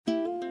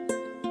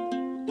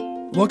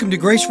Welcome to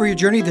Grace for Your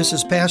Journey. This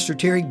is Pastor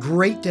Terry.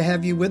 Great to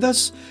have you with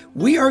us.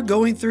 We are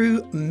going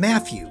through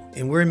Matthew,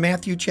 and we're in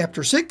Matthew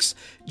chapter 6.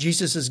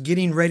 Jesus is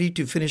getting ready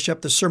to finish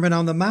up the Sermon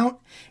on the Mount,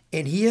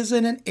 and he is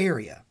in an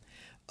area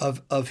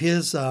of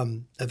his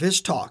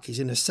talk. He's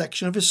in a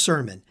section of his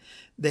sermon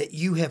that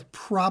you have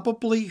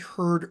probably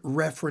heard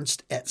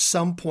referenced at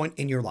some point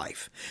in your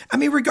life. I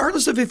mean,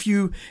 regardless of if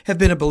you have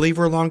been a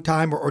believer a long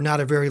time or not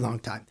a very long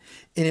time.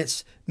 And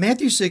it's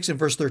Matthew 6 and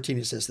verse 13.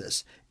 It says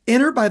this: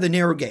 "Enter by the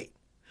narrow gate.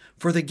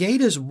 For the gate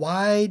is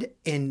wide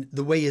and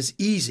the way is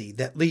easy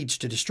that leads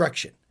to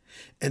destruction,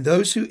 and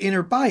those who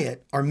enter by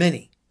it are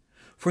many.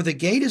 For the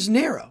gate is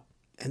narrow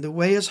and the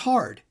way is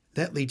hard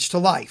that leads to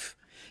life,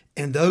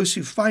 and those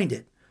who find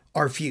it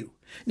are few."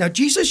 Now,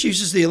 Jesus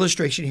uses the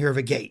illustration here of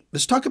a gate.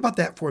 Let's talk about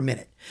that for a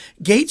minute.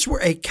 Gates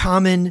were a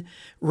common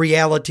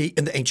reality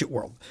in the ancient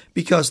world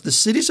because the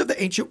cities of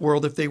the ancient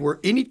world, if they were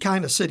any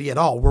kind of city at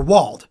all, were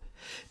walled.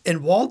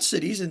 And walled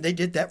cities, and they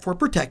did that for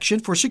protection,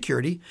 for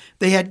security,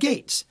 they had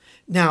gates.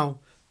 Now,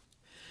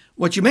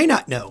 what you may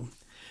not know,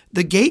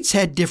 the gates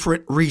had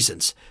different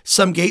reasons.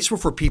 Some gates were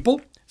for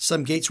people.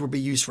 Some gates would be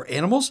used for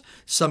animals.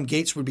 Some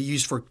gates would be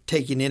used for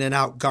taking in and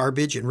out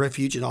garbage and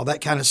refuge and all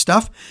that kind of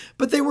stuff.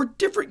 But they were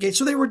different gates,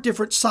 so they were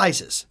different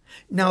sizes.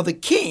 Now, the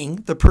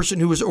king, the person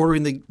who was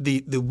ordering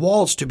the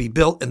walls to be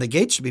built and the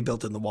gates to be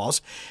built in the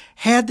walls,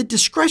 had the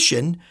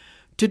discretion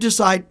to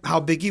decide how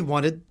big he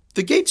wanted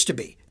the gates to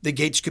be. The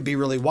gates could be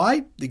really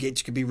wide. The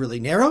gates could be really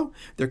narrow.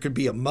 There could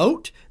be a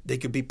moat. They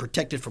could be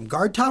protected from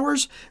guard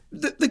towers.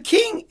 The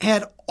king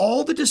had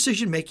all the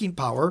decision-making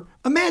power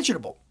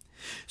imaginable.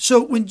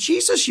 So when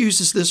Jesus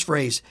uses this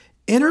phrase,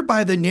 "enter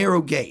by the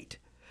narrow gate,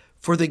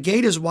 for the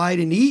gate is wide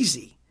and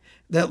easy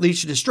that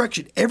leads to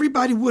destruction,"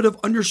 everybody would have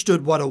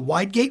understood what a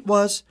wide gate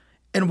was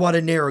and what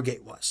a narrow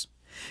gate was.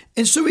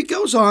 And so he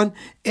goes on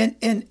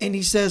and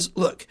he says,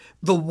 look,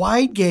 the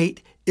wide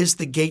gate is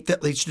the gate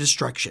that leads to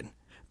destruction.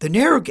 The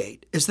narrow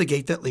gate is the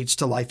gate that leads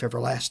to life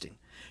everlasting.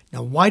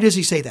 Now, why does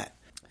he say that?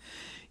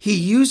 He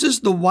uses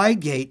the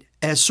wide gate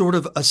as sort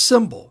of a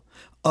symbol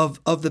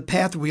of the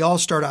path we all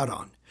start out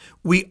on.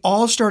 We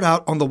all start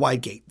out on the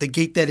wide gate, the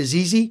gate that is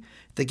easy,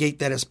 the gate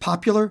that is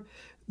popular,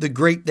 the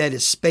gate that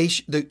is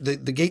spacious, the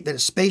gate that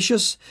is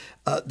spacious,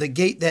 the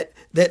gate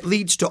that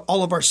leads to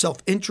all of our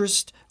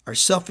self-interest, our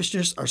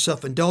selfishness, our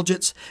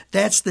self-indulgence.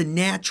 That's the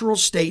natural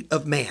state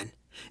of man.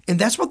 And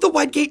that's what the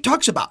wide gate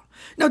talks about.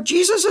 Now,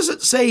 Jesus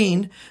isn't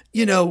saying,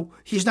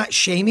 he's not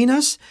shaming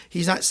us.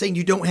 He's not saying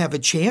you don't have a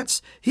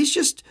chance. He's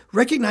just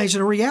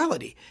recognizing a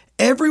reality.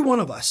 Every one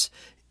of us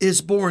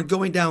is born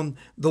going down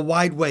the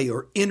wide way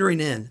or entering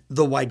in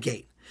the wide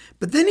gate.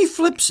 But then he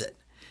flips it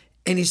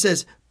and he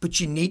says, but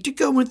you need to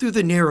go in through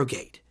the narrow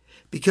gate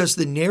because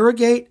the narrow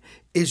gate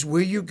is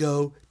where you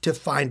go to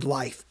find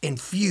life and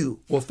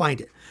few will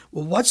find it.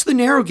 Well, what's the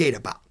narrow gate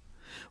about?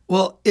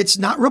 Well, it's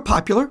not real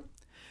popular.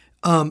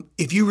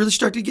 If you really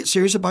start to get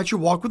serious about your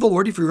walk with the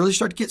Lord, if you really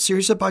start to get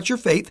serious about your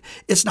faith,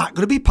 it's not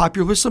going to be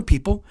popular with some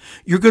people.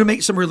 You're going to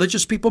make some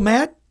religious people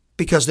mad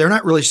because they're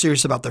not really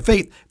serious about their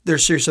faith. They're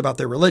serious about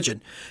their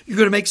religion. You're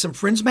going to make some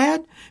friends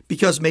mad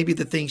because maybe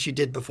the things you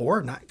did before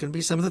are not going to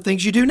be some of the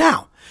things you do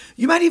now.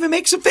 You might even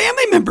make some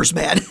family members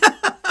mad.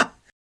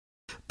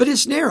 But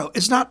it's narrow.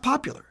 It's not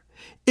popular.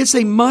 It's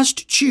a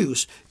must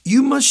choose.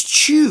 You must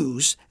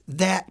choose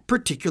that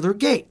particular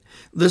gate.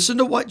 Listen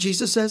to what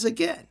Jesus says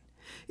again.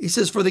 He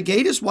says, for the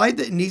gate is wide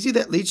and easy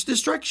that leads to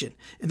destruction,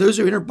 and those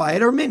who enter by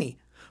it are many.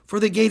 For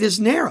the gate is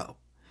narrow,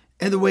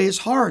 and the way is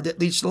hard that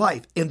leads to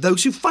life, and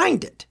those who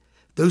find it,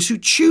 those who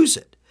choose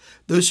it,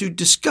 those who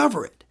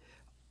discover it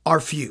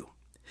are few.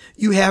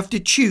 You have to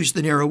choose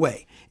the narrow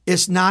way.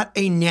 It's not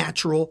a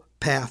natural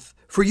path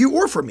for you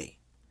or for me.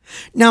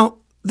 Now,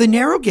 the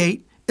narrow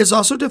gate is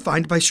also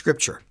defined by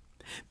Scripture.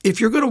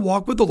 If you're going to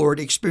walk with the Lord,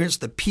 experience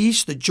the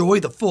peace, the joy,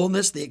 the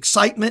fullness, the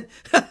excitement,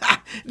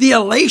 the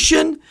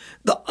elation,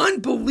 the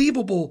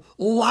unbelievable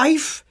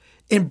life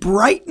and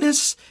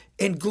brightness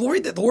and glory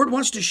that the Lord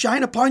wants to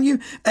shine upon you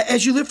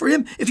as you live for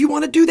Him, if you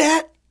want to do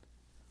that,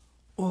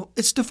 well,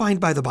 it's defined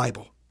by the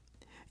Bible.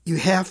 You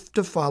have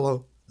to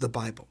follow the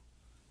Bible.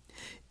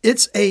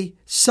 It's a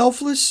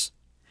selfless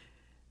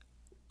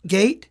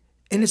gate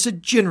and it's a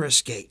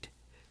generous gate.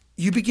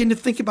 You begin to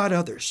think about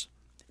others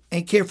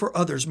and care for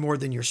others more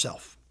than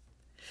yourself.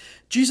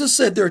 Jesus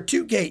said there are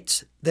two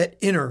gates that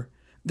enter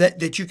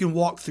that you can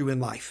walk through in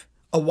life.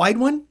 A wide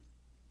one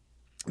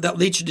that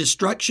leads to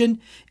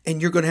destruction, and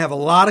you're going to have a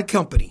lot of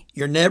company.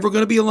 You're never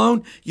going to be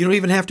alone. You don't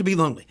even have to be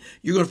lonely.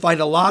 You're going to find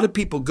a lot of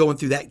people going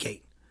through that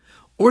gate.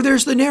 Or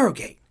there's the narrow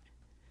gate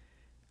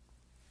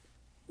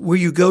where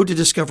you go to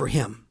discover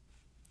Him,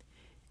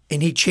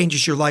 and He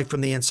changes your life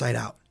from the inside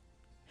out.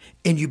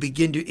 And you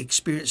begin to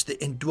experience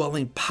the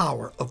indwelling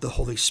power of the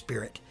Holy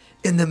Spirit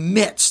in the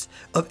midst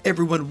of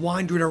everyone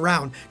wandering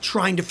around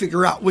trying to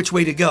figure out which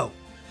way to go.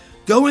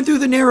 Go in through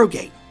the narrow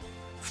gate.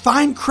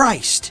 Find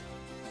Christ.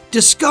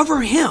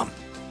 Discover Him.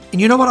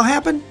 And you know what will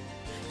happen?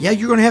 Yeah,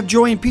 you're going to have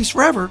joy and peace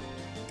forever.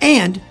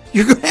 And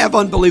you're going to have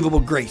unbelievable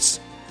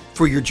grace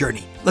for your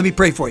journey. Let me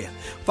pray for you.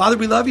 Father,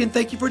 we love you and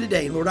thank you for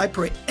today. Lord, I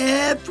pray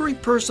every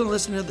person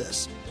listening to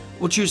this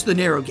will choose the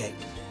narrow gate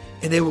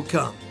and they will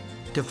come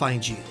to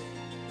find you.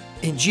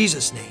 In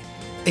Jesus' name,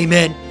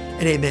 amen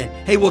and amen.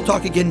 Hey, we'll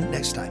talk again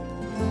next time.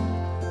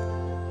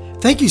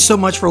 Thank you so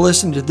much for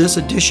listening to this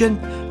edition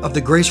of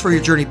the Grace for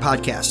Your Journey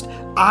podcast.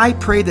 I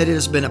pray that it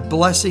has been a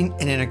blessing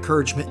and an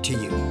encouragement to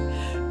you.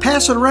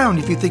 Pass it around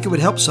if you think it would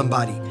help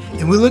somebody.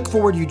 And we look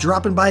forward to you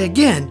dropping by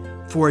again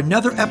for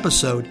another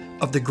episode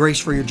of the Grace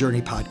for Your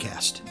Journey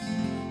podcast.